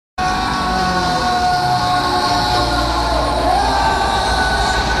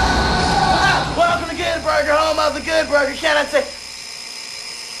Can I take...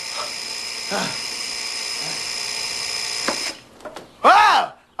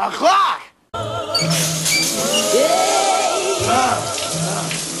 Oh, a clock!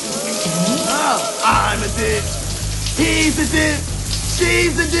 I'm a dude. He's a dude.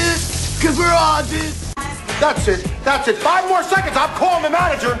 She's a dude. 'Cause we're all dudes. That's it. That's it. 5 more seconds. I'm calling the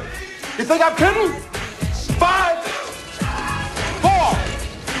manager. You think I'm kidding? 5, 4,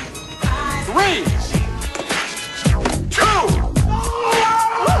 3, 2.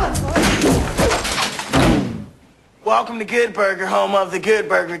 Welcome to Good Burger, home of the Good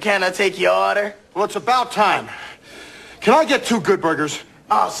Burger. Can I take your order? Well, it's about time. Can I get 2 good burgers?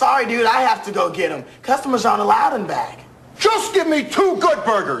 Oh, sorry, dude. I have to go get them. Customers aren't allowed in back. Just give me 2 good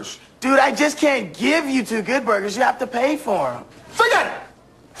burgers. Dude, I just can't give you 2 good burgers. You have to pay for them. Forget it.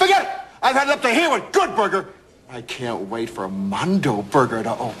 Forget it. I've had it up to here with Good Burger. I can't wait for Mondo Burger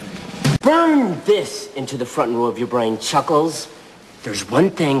to open. Burn this into the front row of your brain, Chuckles. There's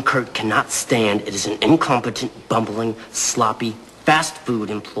one thing Kurt cannot stand. It is an incompetent, bumbling, sloppy, fast food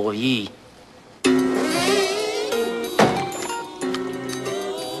employee.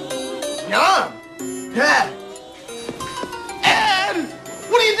 Yum. Yeah. Ed!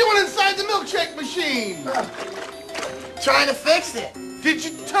 What are you doing inside the milkshake machine? Trying to fix it. Did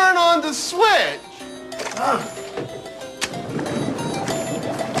you turn on the switch? Ah.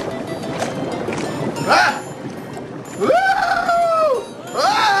 Woo!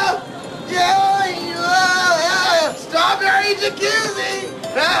 Oh! Yeah! Strawberry jacuzzi!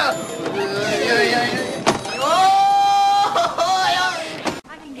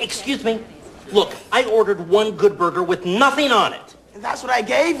 Excuse me. Look, I ordered 1 Good Burger with nothing on it. And that's what I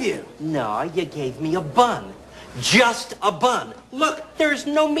gave you. No, you gave me a bun. Just a bun. Look, there's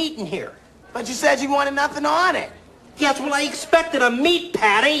no meat in here. But you said you wanted nothing on it. Yes, well, I expected a meat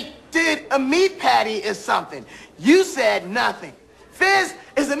patty. Dude, a meat patty is something. You said nothing. Fizz,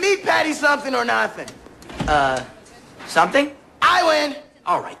 is a meat patty something or nothing? Something? I win.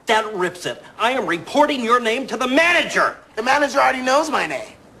 All right, that rips it. I am reporting your name to the manager. The manager already knows my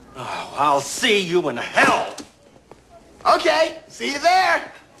name. Oh, I'll see you in hell. Okay, see you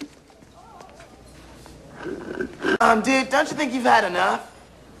there. Dude, don't you think you've had enough?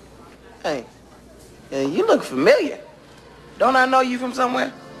 Hey, you look familiar. Don't I know you from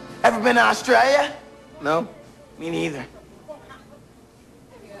somewhere? Ever been to Australia? No, me neither.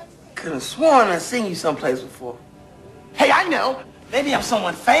 Could have sworn I've seen you someplace before. Hey, I know. Maybe I'm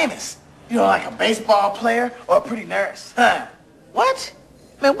someone famous. You know, like a baseball player or a pretty nurse. Huh? What?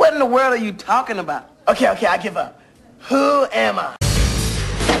 Man, what in the world are you talking about? Okay, I give up. Who am I?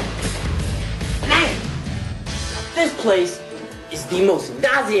 This place is the most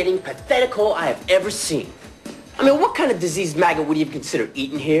nauseating, pathetic hole I have ever seen. I mean, what kind of diseased maggot would you even consider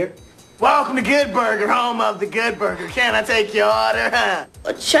eating here? Welcome to Good Burger, home of the Good Burger. Can I take your order? Huh?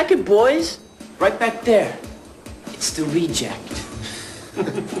 Check it, boys. Right back there. It's the reject.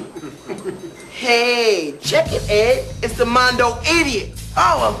 Hey, check it, Ed. It's the Mondo Idiot.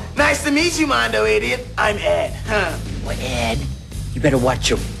 Oh, well, nice to meet you, Mondo Idiot. I'm Ed. Huh? Well, Ed, you better watch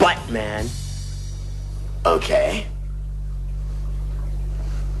your butt, man. Okay.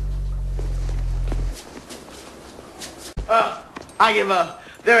 I give up.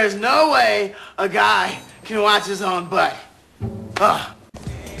 There is no way a guy can watch his own butt.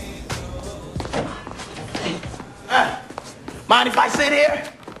 Mind if I sit here?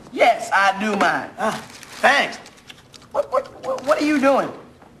 Yes, I do mind. Thanks. What are you doing?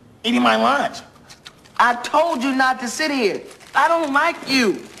 Eating my lunch. I told you not to sit here. I don't like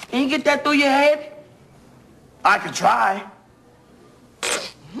you. Can you get that through your head? I could try.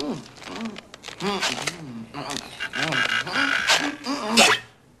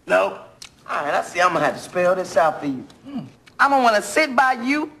 Nope. All right, I see I'm gonna have to spell this out for you. I don't want to sit by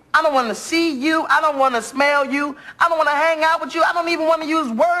you. I don't want to see you. I don't want to smell you. I don't want to hang out with you. I don't even want to use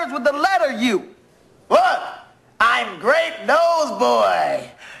words with the letter U. What? I'm Great Nose Boy.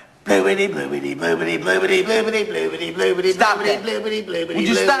 Bloobity, bloobity, bloobity, bloobity, bloobity, bloobity, bloobity, stop that. Bloobity, bloobity, would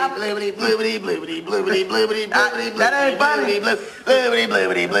you stop? Bloobity, bloobity, bloobity, bloobity, bloobity, bloobity, that ain't funny. Bloobity,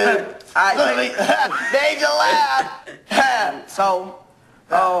 bloobity, bloobity. Made you laugh. So,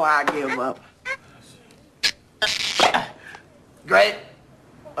 I give up. Great.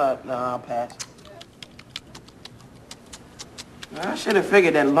 No, I'll pass. I should have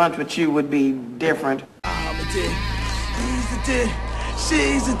figured that lunch with you would be different. I'm a dick. He's a dick.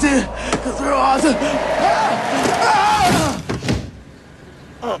 She's a dick. 'Cause we're all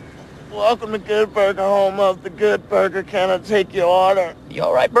a welcome to Good Burger, home of the Good Burger. Can I take your order? You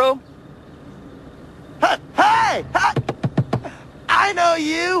all right, bro? Hey! I know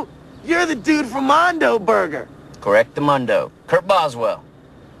you! You're the dude from Mondo Burger. Correctamundo. Kurt Boswell.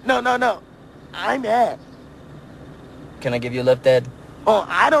 No. I'm Ed. Can I give you a lift, Ed? Oh,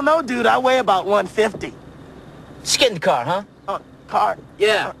 I don't know, dude. I weigh about 150. Just get in the car, huh? Car.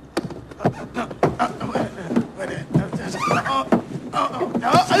 Yeah.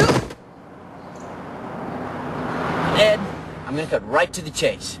 Ed, I'm gonna cut right to the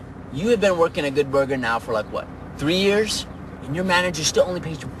chase. You have been working at Good Burger now for like, what, 3 years? And your manager still only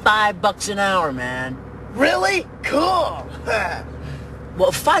pays you $5 an hour, man. Really? Cool. Well,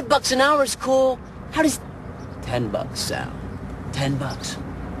 if $5 an hour is cool, how does $10 sound? $10?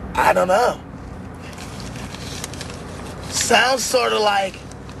 I don't know. Sounds sort of like...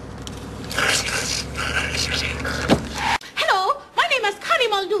 Hello, my name is Connie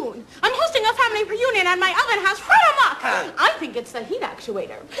Muldoon. I'm hosting a family reunion at my oven house right amok. I think it's the heat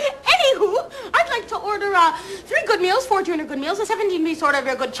actuator. Anywho, I'd like to order 3 good meals, 4 junior good meals, a 17-piece order of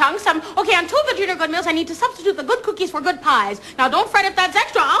your good chunks. Okay, on 2 of the junior good meals, I need to substitute the good cookies for good pies. Now, don't fret if that's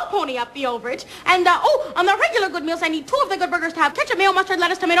extra. I'll pony up the overage. And, on the regular good meals, I need 2 of the good burgers to have ketchup, mayo, mustard,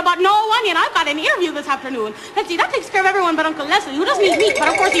 lettuce, tomato, but no onion. I've got an interview this afternoon. Let's see, that takes care of everyone but Uncle Leslie, who doesn't eat meat, but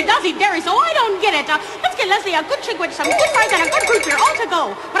of course he does eat dairy, so I don't get it. Let's get Leslie a good chick with some good fries and a good root beer, all to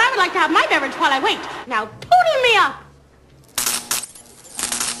go. But I would like to have my beverage while I wait. Now, total me up.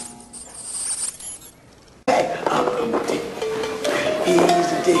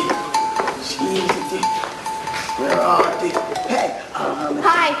 Easy D. Cheesy D. We're all D. Hey.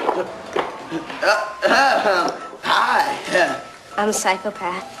 Hi. Hi. I'm a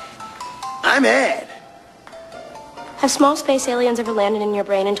psychopath. I'm Ed. Have small space aliens ever landed in your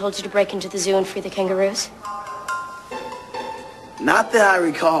brain and told you to break into the zoo and free the kangaroos? Not that I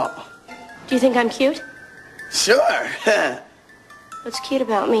recall. Do you think I'm cute? Sure. What's cute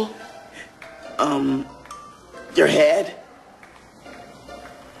about me? Your head?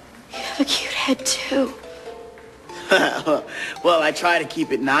 You have a cute head, too. Well, I try to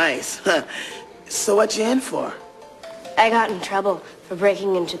keep it nice. So what you in for? I got in trouble for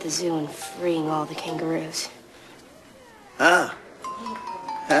breaking into the zoo and freeing all the kangaroos. Huh.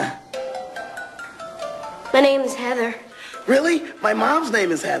 My name is Heather. Really? My mom's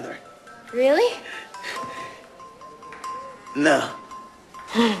name is Heather. Really? No.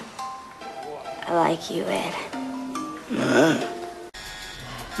 I like you, Ed.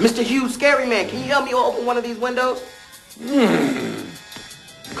 Mr. Hughes, Scary Man, can you help me open one of these windows?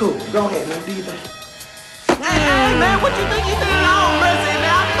 Cool. Go ahead, man. Do your thing. Hey, man, what you think you doing? Oh, mercy,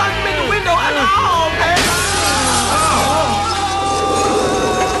 man. I'm about to make the window out of all, man. Oh.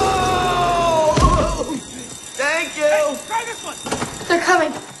 Thank you. Hey, try this one. They're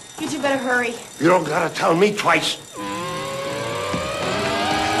coming. You two better hurry. You don't gotta tell me twice.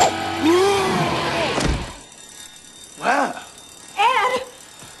 Wow. Ed,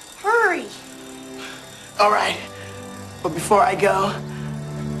 hurry. All right. But before I go,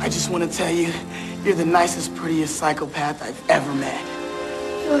 I just want to tell you, you're the nicest, prettiest psychopath I've ever met.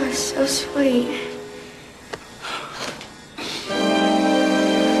 You're so sweet.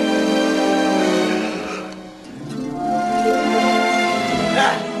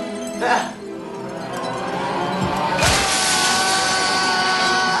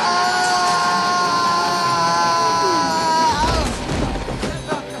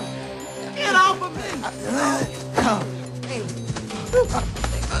 Get off of me!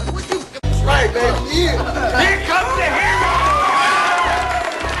 That's right, baby. Yeah. Here comes the hero!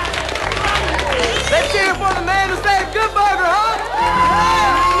 Let's cheer for the man who saved Good Burger, huh?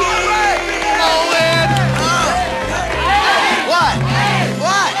 Oh, Ed! What?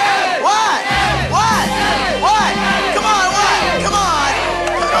 What? What? What? Come on, what? Come on!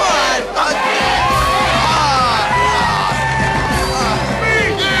 Come on!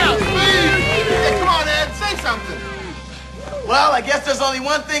 Hey, come on, Ed, say something. Well, I guess there's only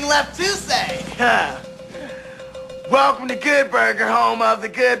one thing left to say. Welcome to Good Burger, home of the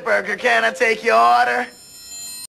Good Burger. Can I take your order?